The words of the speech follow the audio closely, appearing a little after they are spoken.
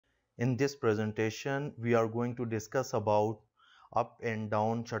In this presentation, we are going to discuss about up and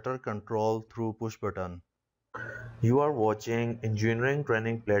down shutter control through push button. You are watching Engineering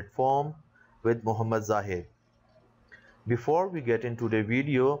Training Platform with Muhammad Zahid. Before we get into the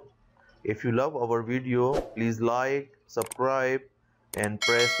video, if you love our video, please like, subscribe and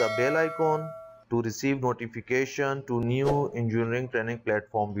press the bell icon to receive notification to new Engineering Training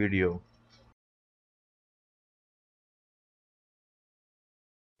Platform video.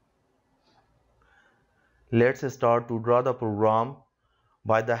 Let's start to draw the program.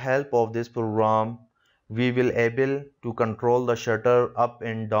 By the help of this program, we will able to control the shutter up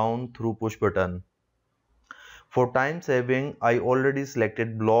and down through push button. For time saving, I already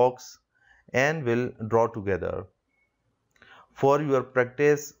selected blocks and will draw together. For your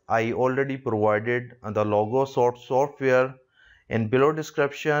practice, I already provided the logo software in below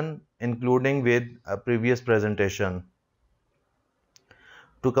description, including with a previous presentation.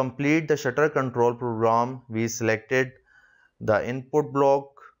 To complete the shutter control program, we selected the input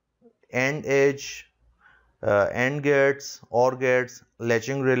block, AND edge, AND gates, OR gates,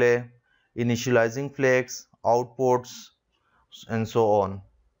 latching relay, initializing flags, outputs, and so on.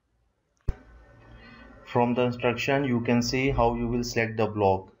 From the instruction, you can see how you will select the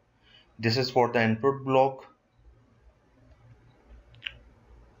block. This is for the input block.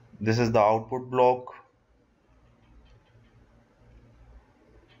 This is the output block.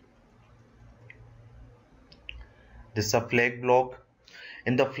 This is a flag block.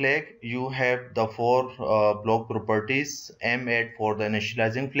 In the flag, you have the four block properties. M8 for the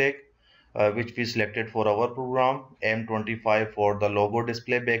initializing flag, which we selected for our program. M25 for the logo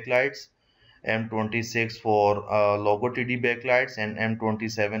display backlights. M26 for logo TD backlights, and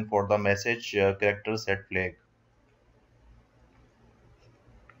M27 for the message character set flag.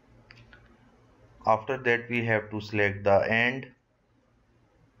 After that, we have to select the AND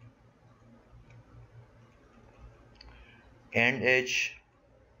edge,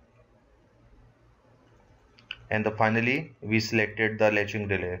 and finally we selected the latching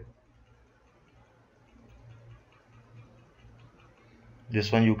relay.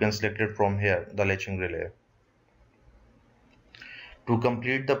 This one you can select it from here, the latching relay. To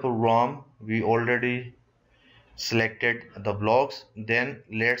complete the program, we already selected the blocks. Then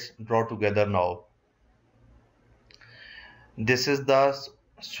let's draw together now. This is the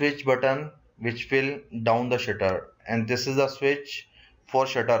switch button which will down the shutter, and this is the switch for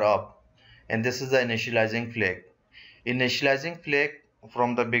shutter up, and this is the initializing flag. Initializing flag,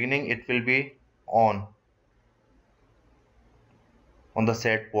 from the beginning it will be on the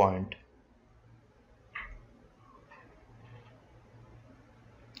set point.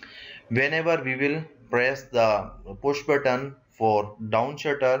 Whenever we will press the push button for down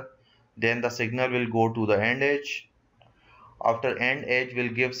shutter, then the signal will go to the AND edge. After AND edge will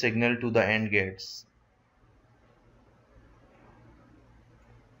give signal to the AND gates.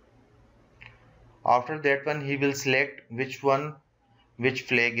 After that one, he will select which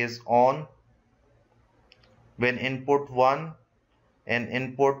flag is on. When input 1 and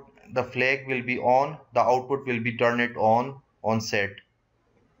input the flag will be on, the output will be turn it on set.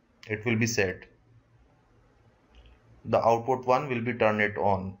 It will be set. The output 1 will be turn it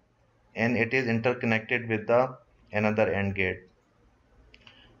on, and it is interconnected with the another AND gate.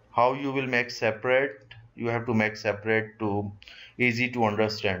 How you will make separate? You have to make separate to easy to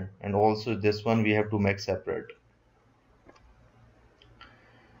understand, and also this one we have to make separate.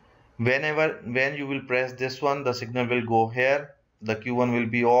 When you will press this one, the signal will go here, the Q1 will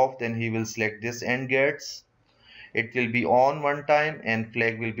be off, then he will select this AND gates. It will be on one time and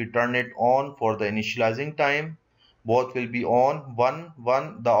flag will be turn it on for the initializing time. Both will be on. One,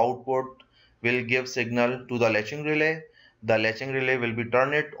 the output will give signal to the latching relay. The latching relay will be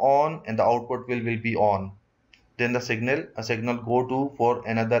turn it on and the output will be on. Then the signal go to for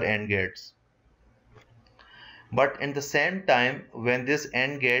another AND gates. But in the same time, when this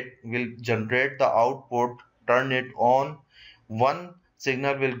AND gate will generate the output, turn it on, one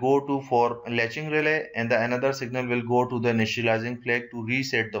signal will go to for latching relay and the another signal will go to the initializing flag to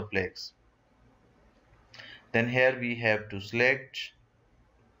reset the flags. Then here we have to select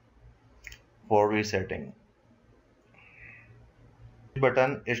for resetting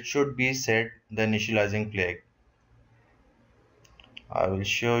button. It should be set the initializing flag. I will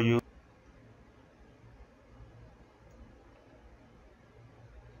show you.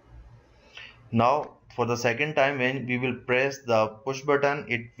 Now for the second time, when we will press the push button,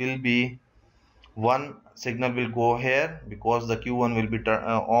 it will be one signal will go here because the Q1 will be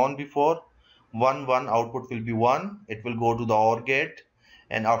on before. One output will be 1. It will go to the OR gate,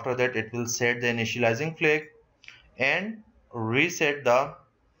 and after that it will set the initializing flag and reset the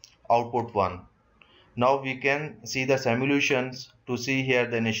output 1. Now we can see the simulations to see here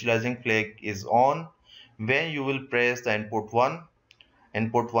the initializing flag is on. When you will press the input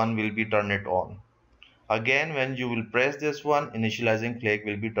 1 will be turned it on. Again, when you will press this one, initializing flag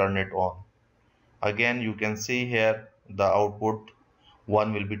will be turned it on. Again, you can see here the output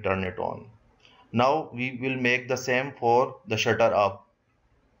 1 will be turned it on. Now we will make the same for the shutter up.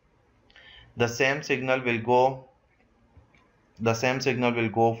 The same signal will go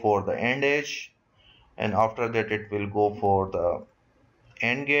for the AND edge, and after that it will go for the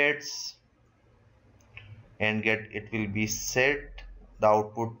AND gates. AND gate, it will be set the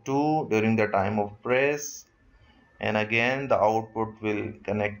output 2 during the time of press, and again the output will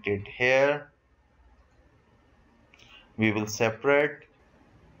connect it here. We will separate.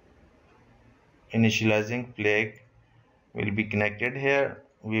 Initializing flag will be connected here.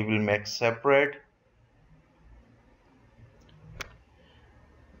 We will make separate.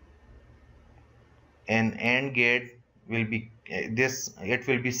 And AND gate will be it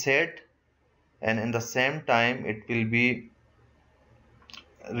will be set, and in the same time it will be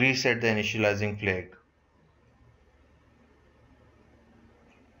reset the initializing flag.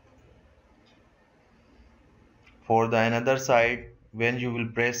 For the another side, when you will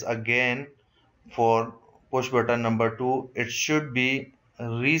press again for push button number 2, it should be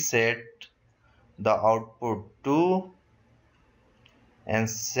reset the output 2 and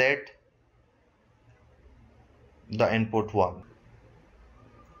set the input 1.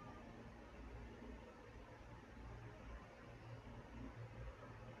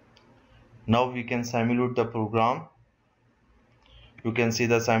 Now we can simulate the program. You can see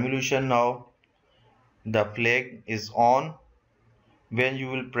the simulation now. The flag is on. When you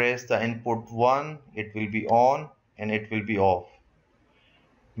will press the input 1, it will be on and it will be off.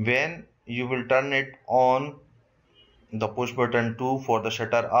 When you will turn it on, the push button 2 for the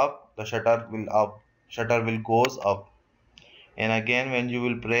shutter up, the shutter will goes up, and again when you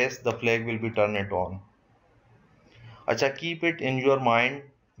will press, the flag will be turned it on. Acha, keep it in your mind,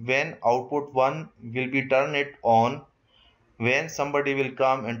 when output 1 will be turned it on, when somebody will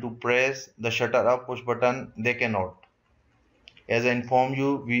come and to press the shutter up push button, they cannot. As I informed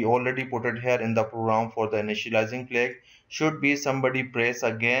you, we already put it here in the program for the initializing flag. Should be somebody press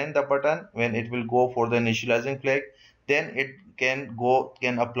again the button, when it will go for the initializing flag, then it can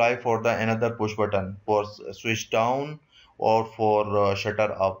apply for the another push button for switch down or for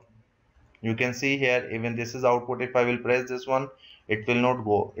shutter up. You can see here, even this is output. If I will press this one, it will not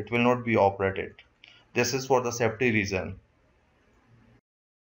go, it will not be operated. This is for the safety reason.